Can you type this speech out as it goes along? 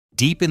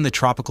Deep in the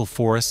tropical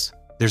forests,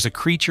 there's a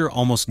creature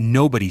almost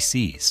nobody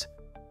sees,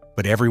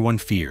 but everyone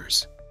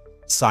fears.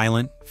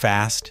 Silent,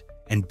 fast,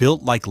 and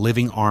built like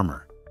living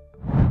armor.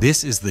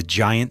 This is the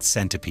giant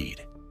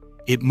centipede.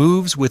 It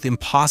moves with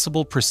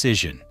impossible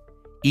precision,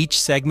 each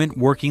segment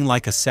working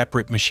like a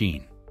separate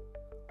machine.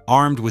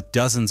 Armed with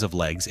dozens of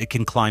legs, it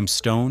can climb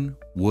stone,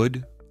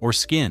 wood, or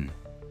skin,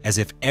 as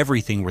if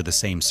everything were the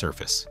same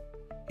surface.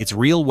 Its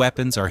real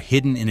weapons are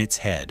hidden in its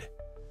head,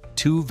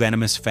 two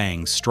venomous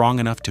fangs strong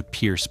enough to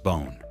pierce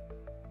bone.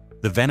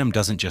 The venom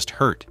doesn't just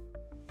hurt,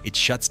 it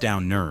shuts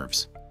down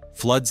nerves,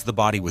 floods the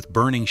body with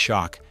burning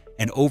shock,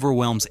 and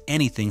overwhelms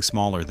anything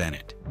smaller than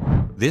it.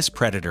 This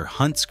predator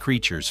hunts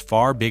creatures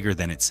far bigger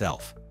than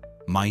itself.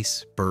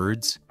 Mice,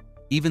 birds,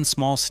 even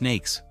small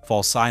snakes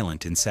fall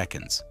silent in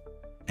seconds.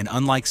 And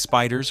unlike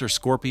spiders or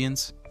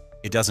scorpions,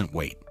 it doesn't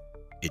wait,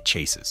 it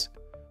chases.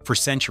 For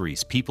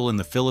centuries, people in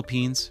the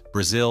Philippines,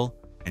 Brazil,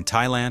 and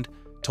Thailand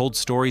told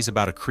stories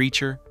about a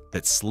creature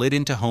that slid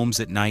into homes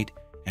at night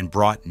and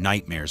brought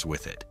nightmares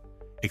with it.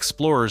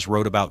 Explorers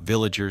wrote about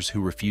villagers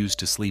who refused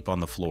to sleep on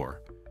the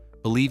floor,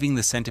 believing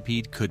the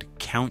centipede could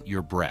count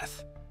your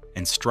breath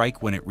and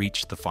strike when it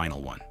reached the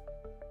final one.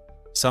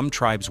 Some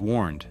tribes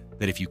warned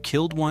that if you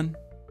killed one,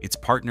 its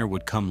partner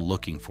would come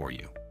looking for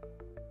you.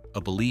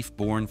 A belief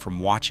born from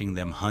watching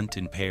them hunt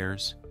in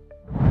pairs.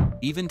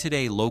 Even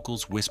today,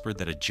 locals whisper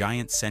that a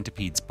giant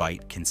centipede's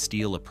bite can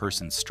steal a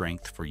person's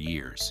strength for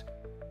years.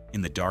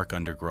 In the dark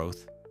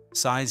undergrowth,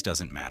 size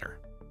doesn't matter,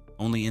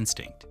 only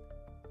instinct.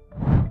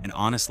 And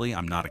honestly,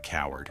 I'm not a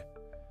coward.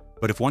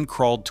 But if one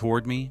crawled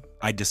toward me,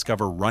 I'd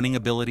discover running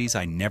abilities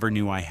I never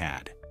knew I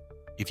had.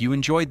 If you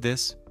enjoyed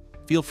this,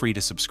 feel free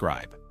to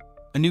subscribe.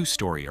 A new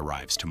story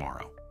arrives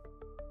tomorrow.